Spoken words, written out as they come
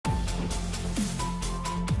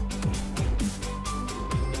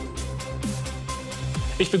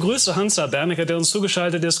Ich begrüße Hans Bernecker, der uns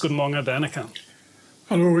zugeschaltet ist. Guten Morgen, Herr Bernecker.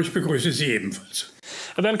 Hallo, ich begrüße Sie ebenfalls.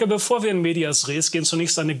 Herr Bernecker, bevor wir in Medias Res gehen,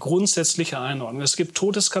 zunächst eine grundsätzliche Einordnung. Es gibt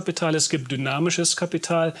totes Kapital, es gibt dynamisches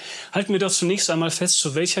Kapital. Halten wir doch zunächst einmal fest,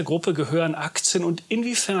 zu welcher Gruppe gehören Aktien und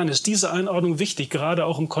inwiefern ist diese Einordnung wichtig, gerade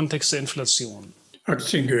auch im Kontext der Inflation?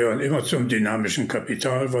 Aktien gehören immer zum dynamischen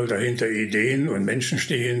Kapital, weil dahinter Ideen und Menschen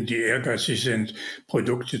stehen, die ehrgeizig sind,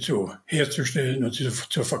 Produkte herzustellen und sie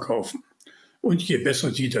zu verkaufen. Und je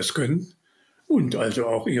besser sie das können und also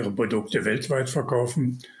auch ihre Produkte weltweit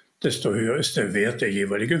verkaufen, desto höher ist der Wert der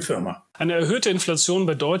jeweiligen Firma. Eine erhöhte Inflation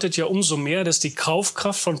bedeutet ja umso mehr, dass die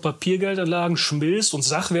Kaufkraft von Papiergeldanlagen schmilzt und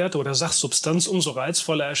Sachwerte oder Sachsubstanz umso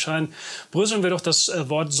reizvoller erscheinen. Bröseln wir doch das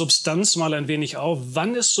Wort Substanz mal ein wenig auf.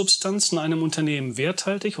 Wann ist Substanz in einem Unternehmen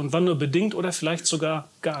werthaltig und wann nur bedingt oder vielleicht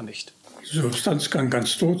sogar gar nicht? Substanz kann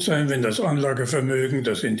ganz tot sein, wenn das Anlagevermögen,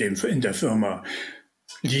 das in der Firma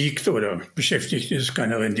liegt oder beschäftigt ist,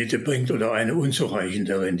 keine Rendite bringt oder eine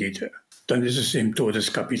unzureichende Rendite. Dann ist es eben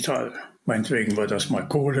totes Kapital. Meinetwegen war das mal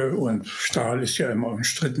Kohle und Stahl ist ja immer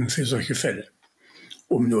umstritten für solche Fälle,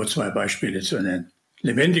 um nur zwei Beispiele zu nennen.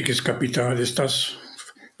 Lebendiges Kapital ist das,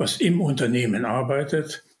 was im Unternehmen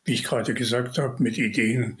arbeitet, wie ich gerade gesagt habe, mit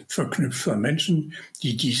Ideen verknüpft von Menschen,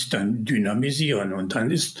 die dies dann dynamisieren. Und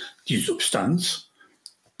dann ist die Substanz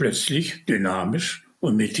plötzlich dynamisch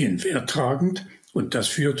und mithin werttragend. Und das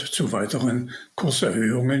führt zu weiteren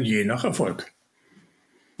Kurserhöhungen je nach Erfolg.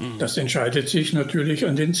 Das entscheidet sich natürlich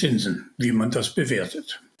an den Zinsen, wie man das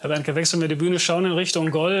bewertet. Herr Bernecker, wechseln wir die Bühne, schauen in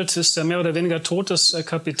Richtung Gold. Ist ja mehr oder weniger totes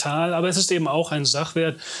Kapital, aber es ist eben auch ein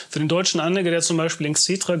Sachwert. Für den deutschen Anleger, der zum Beispiel in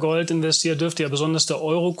Xetra Gold investiert, dürfte ja besonders der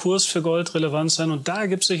Eurokurs für Gold relevant sein. Und da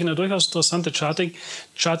gibt es sich eine durchaus interessante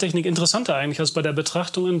Charttechnik, interessanter eigentlich als bei der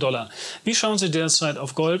Betrachtung in Dollar. Wie schauen Sie derzeit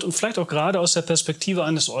auf Gold und vielleicht auch gerade aus der Perspektive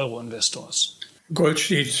eines Euro-Investors? Gold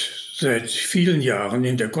steht seit vielen Jahren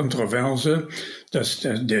in der Kontroverse, dass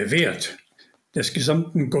der Wert des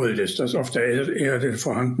gesamten Goldes, das auf der Erde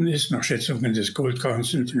vorhanden ist, nach Schätzungen des Gold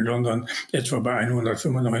Council in London etwa bei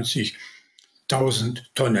 195.000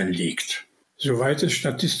 Tonnen liegt. Soweit es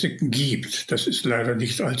Statistiken gibt, das ist leider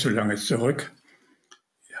nicht allzu lange zurück,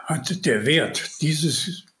 hat der Wert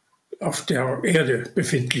dieses auf der Erde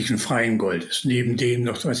befindlichen freien Goldes, neben dem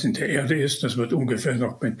noch was in der Erde ist, das wird ungefähr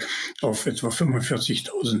noch auf etwa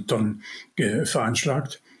 45.000 Tonnen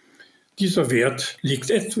veranschlagt. Dieser Wert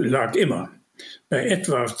lag immer bei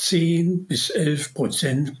etwa 10 bis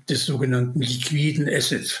 11% des sogenannten liquiden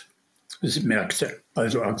Assets, das Märkte,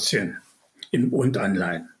 also Aktien und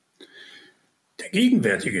Anleihen. Der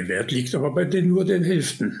gegenwärtige Wert liegt aber bei nur den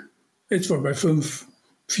Hälften, etwa bei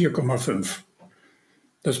 4,5.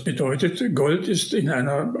 Das bedeutet, Gold ist in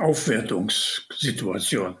einer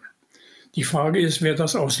Aufwertungssituation. Die Frage ist, wer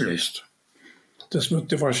das auslöst. Das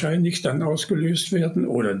wird wahrscheinlich dann ausgelöst werden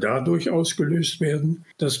oder dadurch ausgelöst werden,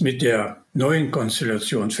 dass mit der neuen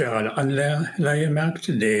Konstellation für alle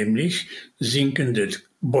Anleihemärkte, nämlich sinkende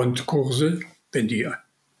Bondkurse, wenn die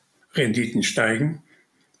Renditen steigen,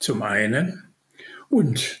 zum einen,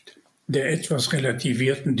 und der etwas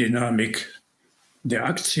relativierten Dynamik der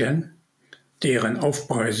Aktien, deren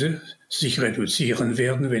Aufpreise sich reduzieren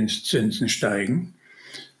werden, wenn Zinsen steigen,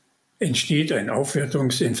 entsteht ein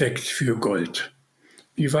Aufwertungseffekt für Gold.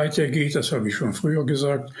 Wie weit er geht, das habe ich schon früher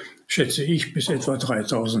gesagt, schätze ich bis etwa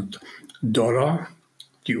 $3.000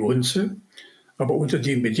 die Unze, aber unter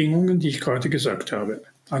den Bedingungen, die ich gerade gesagt habe.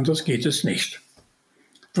 Anders geht es nicht.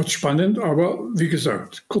 Wird spannend, aber wie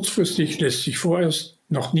gesagt, kurzfristig lässt sich vorerst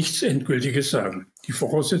noch nichts Endgültiges sagen. Die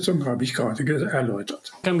Voraussetzungen habe ich gerade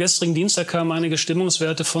erläutert. Am gestrigen Dienstag kamen einige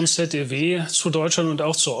Stimmungswerte von ZEW zu Deutschland und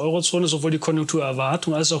auch zur Eurozone. Sowohl die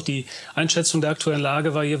Konjunkturerwartung als auch die Einschätzung der aktuellen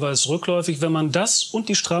Lage war jeweils rückläufig. Wenn man das und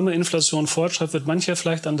die stramme Inflation fortschreibt, wird mancher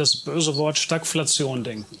vielleicht an das böse Wort Stagflation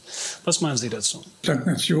denken. Was meinen Sie dazu?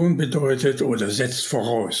 Stagnation bedeutet oder setzt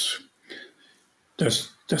voraus,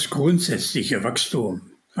 dass das grundsätzliche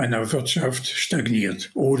Wachstum einer Wirtschaft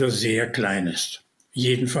stagniert oder sehr klein ist.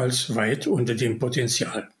 Jedenfalls weit unter dem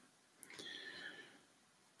Potenzial.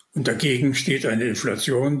 Und dagegen steht eine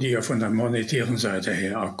Inflation, die ja von der monetären Seite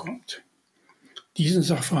her kommt. Diesen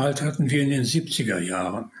Sachverhalt hatten wir in den 70er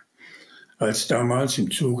Jahren, als damals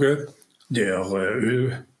im Zuge der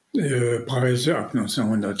Ölpreise ab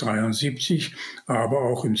 1973, aber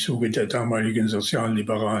auch im Zuge der damaligen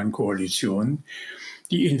sozialliberalen Koalition,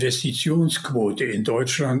 die Investitionsquote in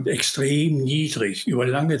Deutschland extrem niedrig, über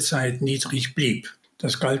lange Zeit niedrig blieb.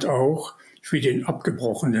 Das galt auch für den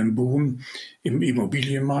abgebrochenen Boom im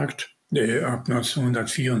Immobilienmarkt ab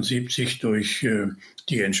 1974 durch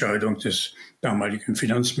die Entscheidung des damaligen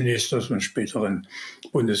Finanzministers und späteren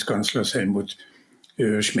Bundeskanzlers Helmut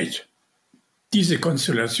Schmidt. Diese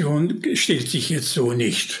Konstellation stellt sich jetzt so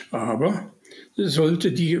nicht, aber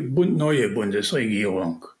sollte die neue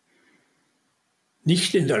Bundesregierung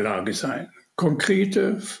nicht in der Lage sein,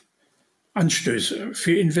 konkrete Anstöße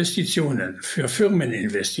für Investitionen, für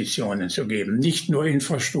Firmeninvestitionen zu geben, nicht nur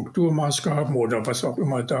Infrastrukturmaßgaben oder was auch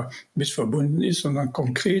immer damit verbunden ist, sondern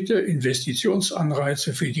konkrete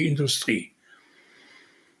Investitionsanreize für die Industrie.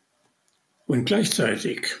 Und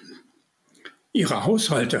gleichzeitig ihre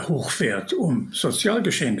Haushalte hochfährt, um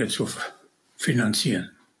Sozialgeschenke zu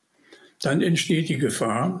finanzieren, dann entsteht die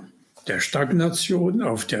Gefahr der Stagnation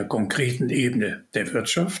auf der konkreten Ebene der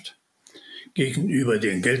Wirtschaft gegenüber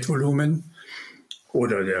dem Geldvolumen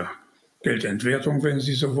oder der Geldentwertung, wenn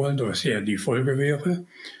Sie so wollen, was ja die Folge wäre,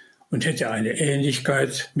 und hätte eine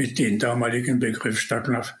Ähnlichkeit mit dem damaligen Begriff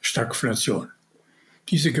Stagflation.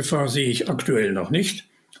 Diese Gefahr sehe ich aktuell noch nicht,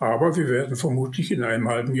 aber wir werden vermutlich in einem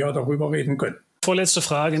halben Jahr darüber reden können. Vorletzte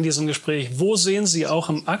Frage in diesem Gespräch. Wo sehen Sie auch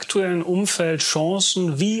im aktuellen Umfeld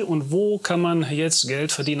Chancen? Wie und wo kann man jetzt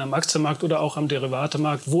Geld verdienen? Am Aktienmarkt oder auch am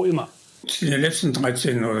Derivatemarkt? Wo immer? In den letzten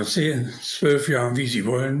 13 oder 10, 12 Jahren, wie Sie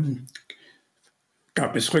wollen,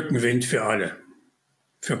 gab es Rückenwind für alle.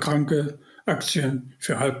 Für kranke Aktien,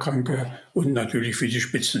 für Halbkranke und natürlich für die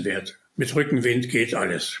Spitzenwerte. Mit Rückenwind geht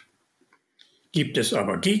alles. Gibt es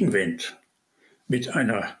aber Gegenwind mit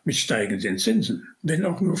steigenden Zinsen, wenn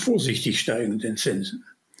auch nur vorsichtig steigenden Zinsen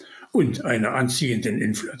und einer anziehenden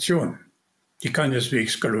Inflation, die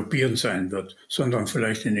keineswegs galoppierend sein wird, sondern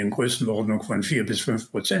vielleicht in den Größenordnungen von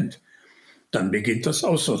 4-5%, dann beginnt das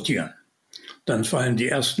Aussortieren. Dann fallen die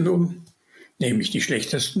Ersten um, nämlich die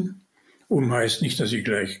Schlechtesten. Heißt nicht, dass sie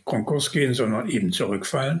gleich Konkurs gehen, sondern eben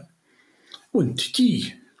zurückfallen. Und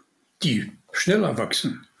die schneller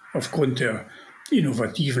wachsen aufgrund der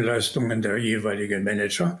innovativen Leistungen der jeweiligen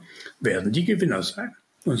Manager, werden die Gewinner sein.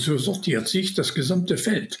 Und so sortiert sich das gesamte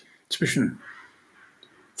Feld zwischen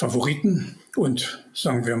Favoriten und,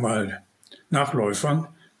 sagen wir mal, Nachläufern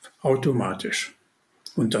automatisch.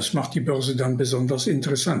 Und das macht die Börse dann besonders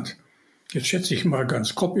interessant. Jetzt schätze ich mal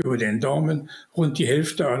ganz grob über den Daumen, rund die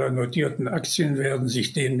Hälfte aller notierten Aktien werden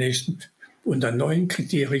sich demnächst unter neuen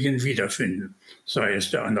Kriterien wiederfinden. Sei es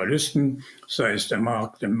der Analysten, sei es der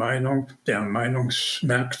Markt, der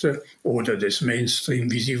Meinungsmärkte oder des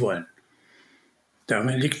Mainstream, wie Sie wollen.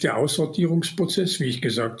 Darin liegt der Aussortierungsprozess, wie ich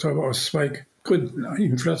gesagt habe, aus zwei Gründen.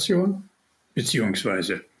 Inflation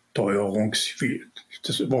bzw.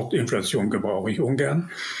 das Wort Inflation gebrauche ich ungern,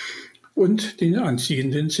 und den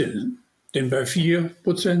anziehenden Zinsen. Denn bei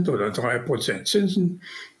 4% oder 3% Zinsen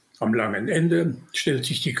am langen Ende stellt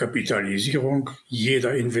sich die Kapitalisierung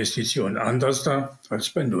jeder Investition anders dar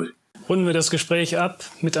als bei Null. Runden wir das Gespräch ab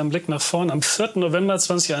mit einem Blick nach vorn. Am 4. November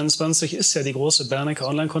 2021 ist ja die große Bernecker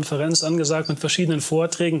Online-Konferenz angesagt mit verschiedenen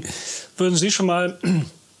Vorträgen. Würden Sie schon mal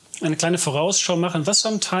eine kleine Vorausschau machen? Was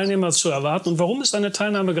haben Teilnehmer zu erwarten und warum ist eine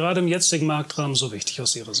Teilnahme gerade im jetzigen Marktrahmen so wichtig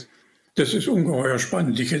aus Ihrer Sicht? Das ist ungeheuer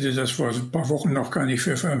spannend. Ich hätte das vor ein paar Wochen noch gar nicht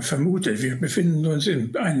vermutet. Wir befinden uns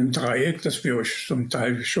in einem Dreieck, das wir euch zum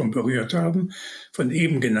Teil schon berührt haben, von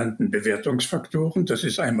eben genannten Bewertungsfaktoren. Das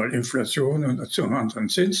ist einmal Inflation und zum anderen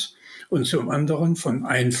Zins und zum anderen von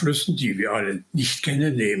Einflüssen, die wir alle nicht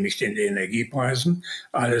kennen, nämlich den Energiepreisen,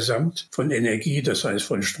 allesamt von Energie, das heißt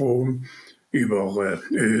von Strom über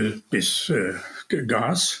Öl bis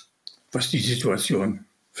Gas, was die Situation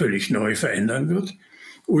völlig neu verändern wird.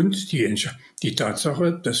 Und die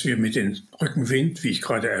Tatsache, dass wir mit dem Rückenwind, wie ich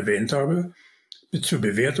gerade erwähnt habe, zu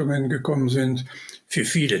Bewertungen gekommen sind für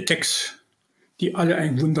viele Techs, die alle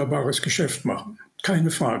ein wunderbares Geschäft machen.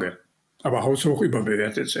 Keine Frage, aber haushoch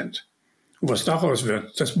überbewertet sind. Und was daraus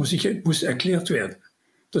wird, das muss erklärt werden.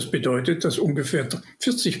 Das bedeutet, dass ungefähr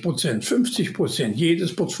 40%, 50%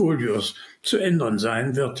 jedes Portfolios zu ändern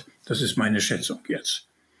sein wird. Das ist meine Schätzung jetzt.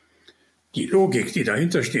 Die Logik, die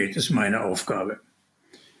dahinter steht, ist meine Aufgabe.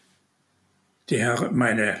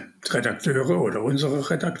 Meine Redakteure oder unsere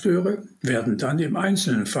Redakteure werden dann im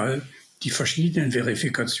einzelnen Fall die verschiedenen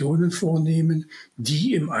Verifikationen vornehmen,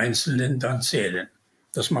 die im Einzelnen dann zählen.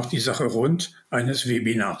 Das macht die Sache rund eines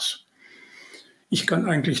Webinars. Ich kann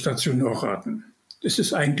eigentlich dazu nur raten. Es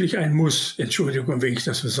ist eigentlich ein Muss, Entschuldigung, wenn ich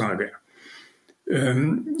das so sage.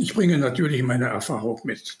 Ich bringe natürlich meine Erfahrung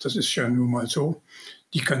mit, das ist ja nun mal so.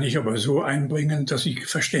 Die kann ich aber so einbringen, dass sie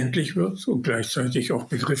verständlich wird und gleichzeitig auch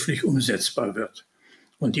begrifflich umsetzbar wird.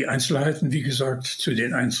 Und die Einzelheiten, wie gesagt, zu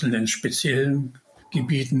den einzelnen speziellen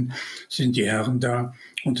Gebieten sind die Herren da.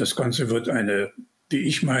 Und das Ganze wird eine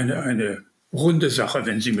runde Sache,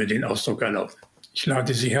 wenn Sie mir den Ausdruck erlauben. Ich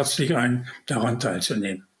lade Sie herzlich ein, daran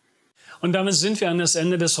teilzunehmen. Und damit sind wir an das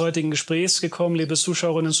Ende des heutigen Gesprächs gekommen. Liebe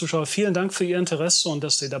Zuschauerinnen und Zuschauer, vielen Dank für Ihr Interesse und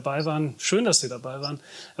dass Sie dabei waren. Schön, dass Sie dabei waren.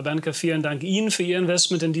 Herr Bernecker, vielen Dank Ihnen für Ihr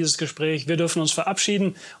Investment in dieses Gespräch. Wir dürfen uns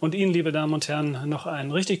verabschieden und Ihnen, liebe Damen und Herren, noch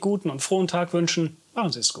einen richtig guten und frohen Tag wünschen.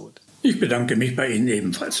 Machen Sie es gut. Ich bedanke mich bei Ihnen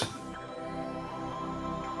ebenfalls.